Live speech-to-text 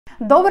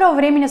Доброго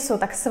времени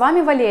суток, с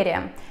вами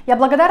Валерия. Я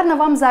благодарна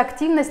вам за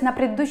активность на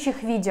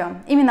предыдущих видео.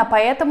 Именно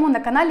поэтому на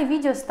канале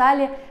видео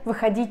стали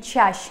выходить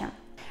чаще.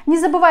 Не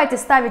забывайте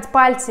ставить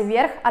пальцы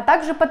вверх, а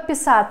также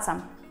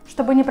подписаться,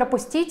 чтобы не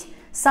пропустить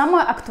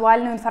самую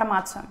актуальную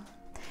информацию.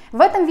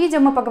 В этом видео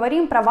мы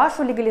поговорим про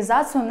вашу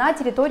легализацию на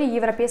территории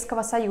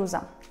Европейского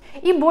Союза.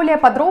 И более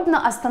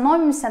подробно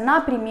остановимся на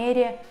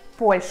примере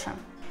Польши.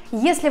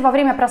 Если во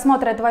время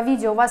просмотра этого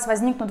видео у вас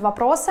возникнут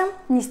вопросы,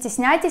 не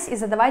стесняйтесь и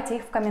задавайте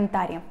их в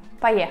комментарии.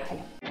 Поехали!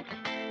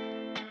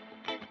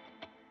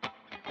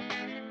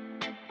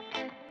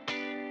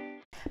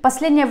 В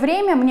последнее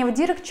время мне в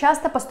директ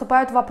часто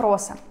поступают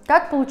вопросы,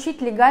 как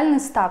получить легальный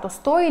статус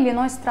той или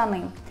иной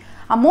страны.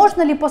 А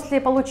можно ли после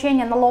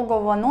получения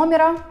налогового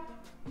номера,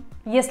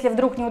 если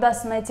вдруг не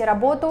удастся найти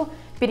работу,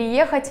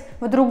 переехать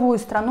в другую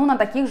страну на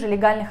таких же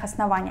легальных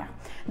основаниях?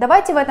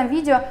 Давайте в этом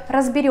видео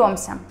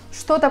разберемся,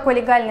 что такое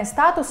легальный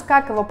статус,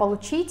 как его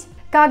получить,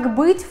 как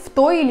быть в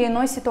той или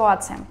иной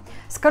ситуации.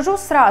 Скажу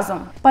сразу,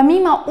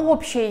 помимо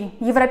общей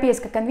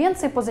Европейской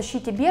конвенции по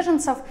защите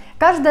беженцев,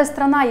 каждая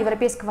страна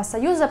Европейского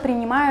Союза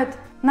принимает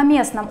на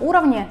местном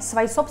уровне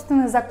свои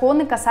собственные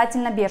законы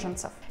касательно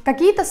беженцев.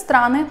 Какие-то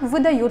страны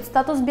выдают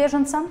статус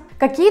беженца,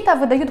 какие-то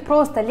выдают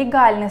просто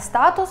легальный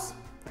статус,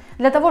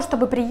 для того,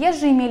 чтобы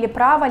приезжие имели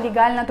право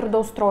легально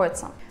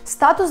трудоустроиться.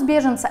 Статус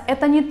беженца –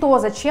 это не то,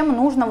 зачем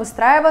нужно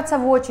выстраиваться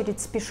в очередь,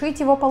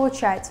 спешить его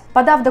получать.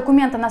 Подав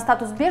документы на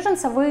статус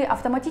беженца, вы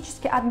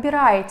автоматически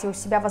отбираете у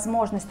себя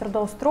возможность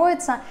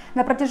трудоустроиться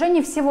на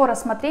протяжении всего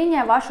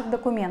рассмотрения ваших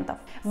документов.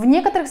 В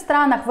некоторых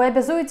странах вы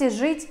обязуетесь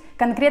жить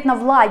конкретно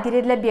в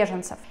лагере для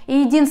беженцев. И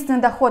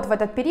единственный доход в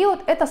этот период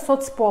 – это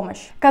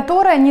соцпомощь,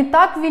 которая не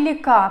так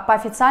велика по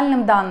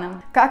официальным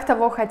данным, как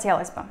того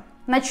хотелось бы.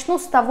 Начну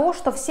с того,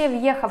 что все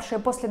въехавшие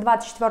после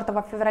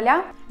 24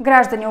 февраля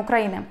граждане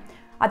Украины,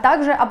 а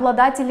также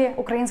обладатели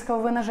украинского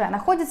ВНЖ,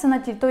 находятся на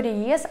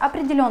территории ЕС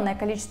определенное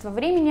количество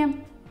времени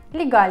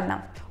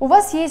легально. У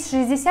вас есть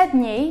 60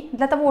 дней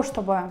для того,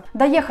 чтобы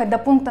доехать до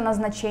пункта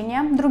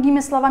назначения, другими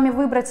словами,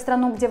 выбрать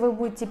страну, где вы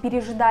будете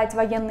пережидать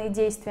военные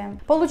действия,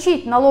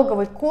 получить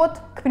налоговый код,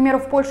 к примеру,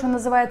 в Польше он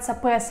называется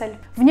песель.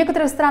 В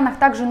некоторых странах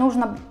также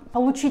нужно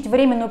получить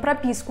временную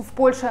прописку, в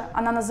Польше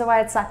она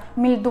называется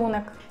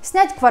мельдунек,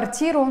 снять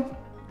квартиру,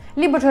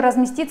 либо же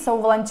разместиться у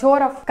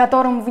волонтеров,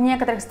 которым в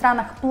некоторых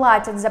странах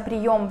платят за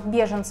прием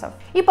беженцев,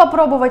 и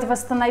попробовать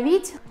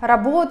восстановить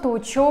работу,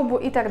 учебу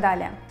и так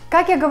далее.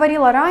 Как я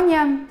говорила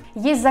ранее,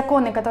 есть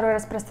законы, которые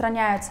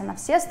распространяются на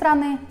все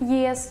страны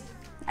ЕС,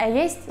 а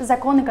есть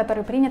законы,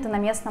 которые приняты на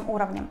местном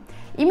уровне.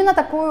 Именно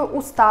такую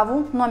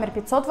уставу номер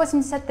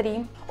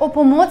 583 о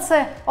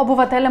pomocy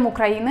obywatelom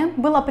Украины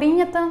было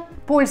принято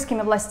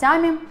польскими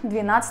властями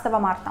 12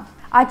 марта.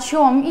 О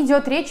чем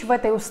идет речь в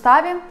этой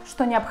уставе,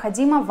 что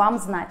необходимо вам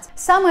знать.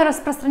 Самые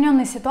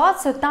распространенные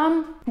ситуации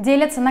там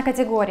делятся на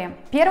категории.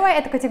 Первая –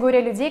 это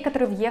категория людей,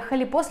 которые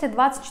въехали после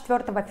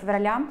 24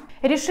 февраля,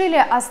 решили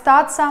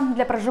остаться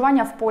для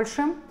проживания в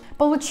Польше,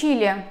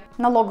 получили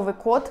налоговый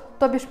код,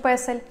 то бишь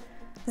песель,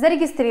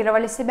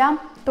 зарегистрировали себя,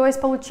 то есть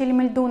получили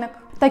мельдунек.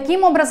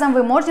 Таким образом,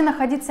 вы можете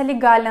находиться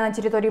легально на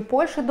территории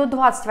Польши до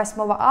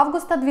 28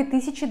 августа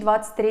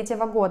 2023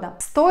 года.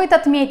 Стоит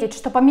отметить,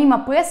 что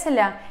помимо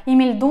песеля и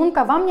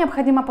мельдунка вам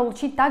необходимо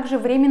получить также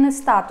временный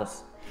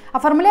статус.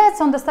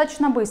 Оформляется он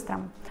достаточно быстро.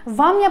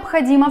 Вам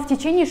необходимо в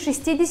течение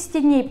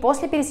 60 дней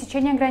после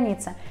пересечения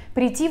границы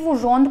прийти в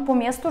ужонд по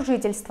месту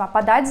жительства,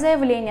 подать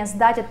заявление,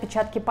 сдать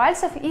отпечатки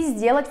пальцев и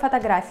сделать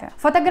фотографию.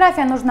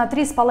 Фотография нужна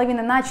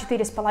 3,5 на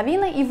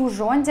 4,5, и в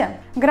ужонде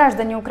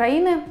граждане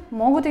Украины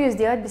могут ее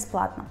сделать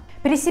бесплатно.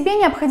 При себе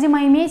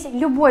необходимо иметь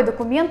любой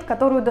документ,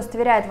 который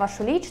удостоверяет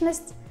вашу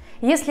личность.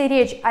 Если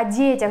речь о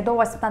детях до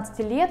 18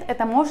 лет,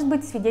 это может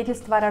быть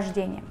свидетельство о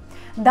рождении.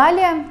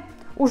 Далее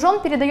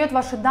ужон передает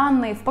ваши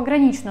данные в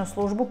пограничную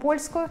службу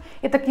польскую,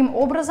 и таким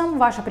образом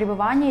ваше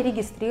пребывание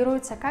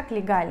регистрируется как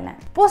легальное.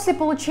 После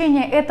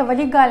получения этого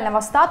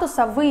легального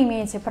статуса вы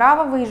имеете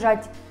право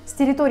выезжать с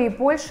территории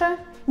Польши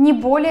не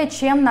более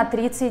чем на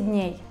 30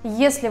 дней.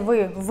 Если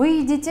вы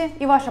выедете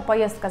и ваша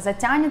поездка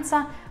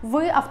затянется,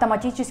 вы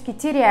автоматически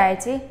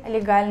теряете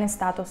легальный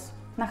статус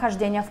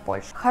нахождения в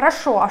Польше.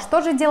 Хорошо, а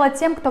что же делать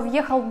тем, кто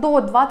въехал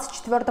до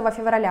 24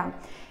 февраля?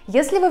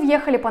 Если вы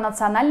въехали по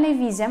национальной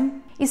визе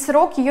и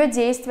срок ее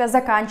действия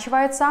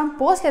заканчивается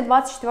после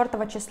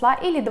 24 числа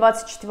или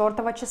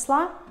 24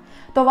 числа,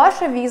 то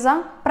ваша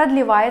виза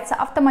продлевается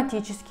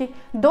автоматически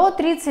до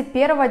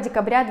 31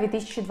 декабря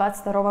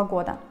 2022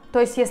 года. То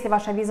есть, если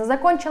ваша виза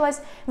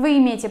закончилась, вы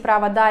имеете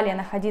право далее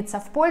находиться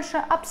в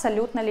Польше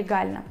абсолютно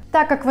легально.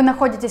 Так как вы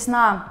находитесь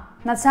на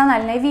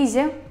национальной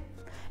визе,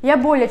 Я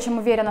более чем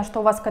уверена, что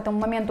у вас к этому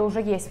моменту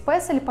уже есть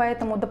PESEL,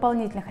 поэтому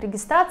дополнительных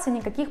регистраций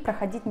никаких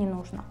проходить не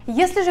нужно.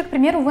 Если же, к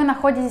примеру, вы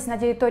находитесь на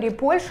территории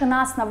Польши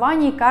на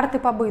основании карты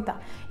побыта,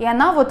 и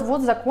она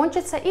вот-вот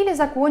закончится или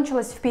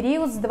закончилась в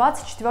период с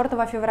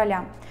 24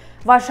 февраля,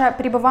 ваше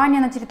пребывание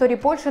на территории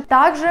Польши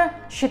также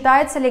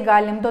считается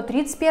легальным до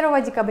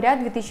 31 декабря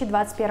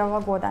 2021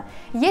 года.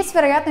 Есть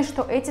вероятность,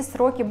 что эти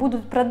сроки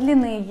будут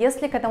продлены,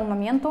 если к этому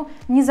моменту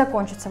не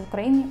закончатся в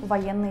Украине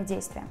военные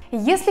действия.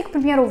 Если, к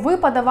примеру, вы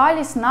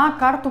подавались на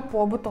карту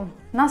побыту,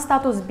 на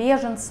статус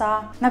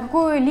беженца, на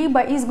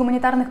какую-либо из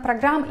гуманитарных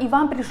программ, и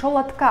вам пришел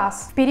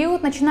отказ в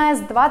период, начиная с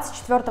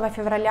 24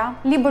 февраля,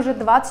 либо же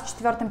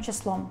 24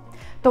 числом,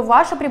 то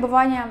ваше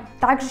пребывание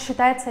также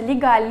считается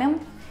легальным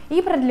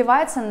и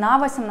продлевается на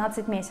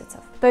 18 месяцев.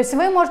 То есть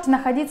вы можете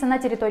находиться на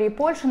территории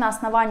Польши на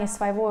основании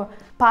своего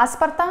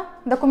паспорта,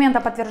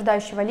 документа,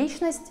 подтверждающего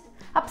личность,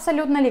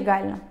 абсолютно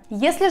легально.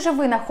 Если же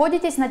вы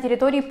находитесь на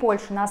территории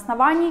Польши на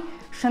основании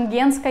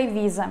шенгенской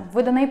визы,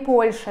 выданной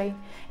Польшей,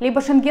 либо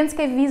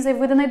шенгенской визы,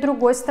 выданной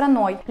другой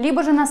страной,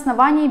 либо же на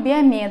основании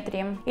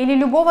биометрии или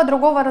любого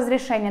другого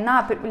разрешения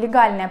на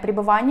легальное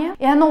пребывание,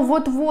 и оно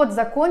вот-вот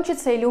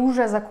закончится или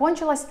уже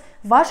закончилось,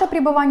 ваше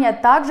пребывание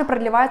также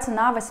продлевается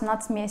на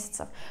 18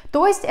 месяцев.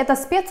 То есть эта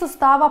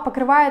спецустава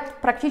покрывает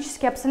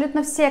практически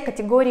абсолютно все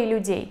категории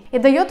людей и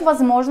дает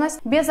возможность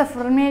без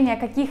оформления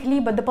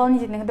каких-либо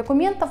дополнительных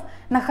документов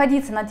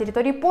находиться на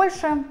территории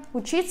Польши,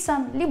 учиться,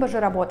 либо же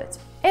работать.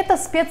 Эта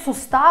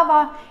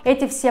спецустава,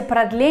 эти все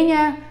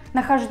продления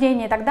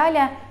нахождения и так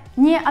далее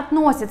не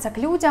относятся к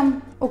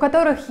людям, у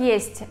которых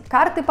есть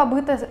карты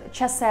побыта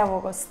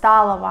часового,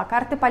 сталого,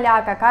 карты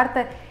поляка,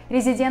 карты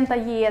резидента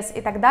ЕС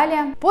и так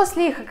далее.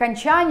 После их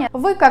окончания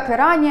вы, как и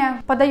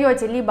ранее,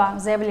 подаете либо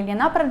заявление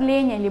на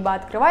продление, либо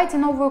открываете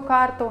новую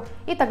карту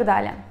и так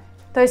далее.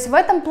 То есть в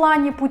этом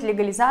плане путь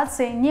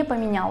легализации не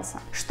поменялся.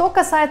 Что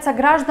касается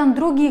граждан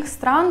других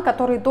стран,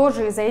 которые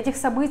тоже из-за этих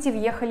событий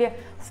въехали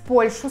в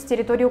Польшу с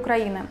территории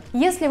Украины.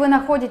 Если вы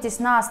находитесь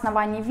на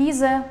основании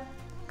визы,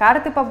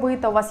 карты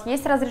побыта, у вас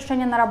есть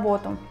разрешение на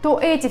работу, то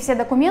эти все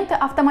документы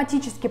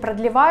автоматически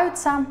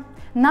продлеваются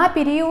на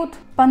период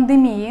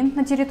пандемии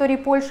на территории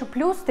Польши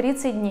плюс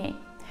 30 дней.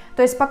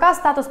 То есть пока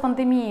статус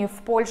пандемии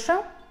в Польше,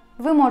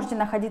 вы можете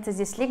находиться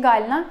здесь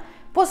легально.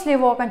 После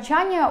его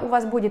окончания у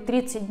вас будет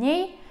 30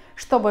 дней,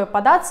 чтобы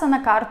податься на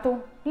карту,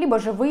 либо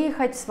же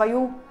выехать в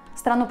свою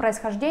страну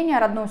происхождения,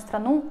 родную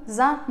страну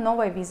за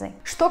новой визой.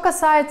 Что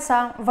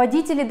касается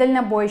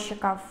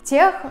водителей-дальнобойщиков,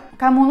 тех,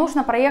 кому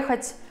нужно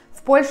проехать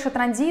в Польше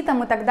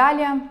транзитом и так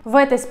далее, в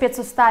этой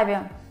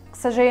спецуставе, к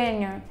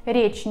сожалению,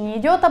 речь не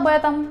идет об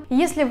этом.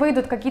 Если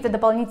выйдут какие-то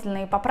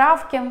дополнительные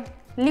поправки,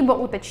 либо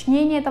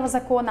уточнение этого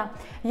закона,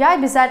 я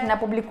обязательно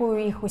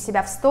опубликую их у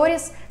себя в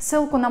сторис.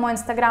 Ссылку на мой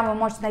инстаграм вы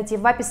можете найти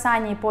в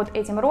описании под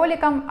этим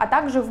роликом, а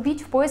также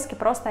вбить в поиске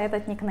просто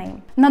этот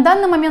никнейм. На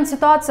данный момент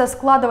ситуация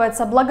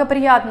складывается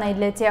благоприятной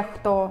для тех,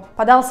 кто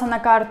подался на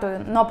карту,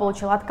 но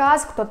получил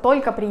отказ, кто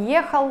только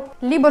приехал,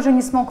 либо же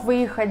не смог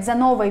выехать за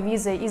новой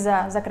визой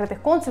из-за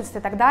закрытых консульств и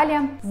так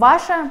далее.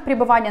 Ваше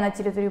пребывание на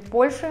территории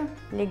Польши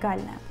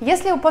легальное.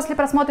 Если после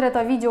просмотра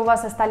этого видео у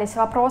вас остались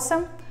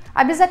вопросы,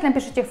 обязательно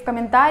пишите их в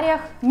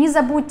комментариях, не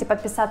забудьте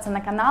подписаться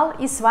на канал,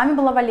 и с вами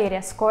была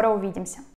Валерия, скоро увидимся.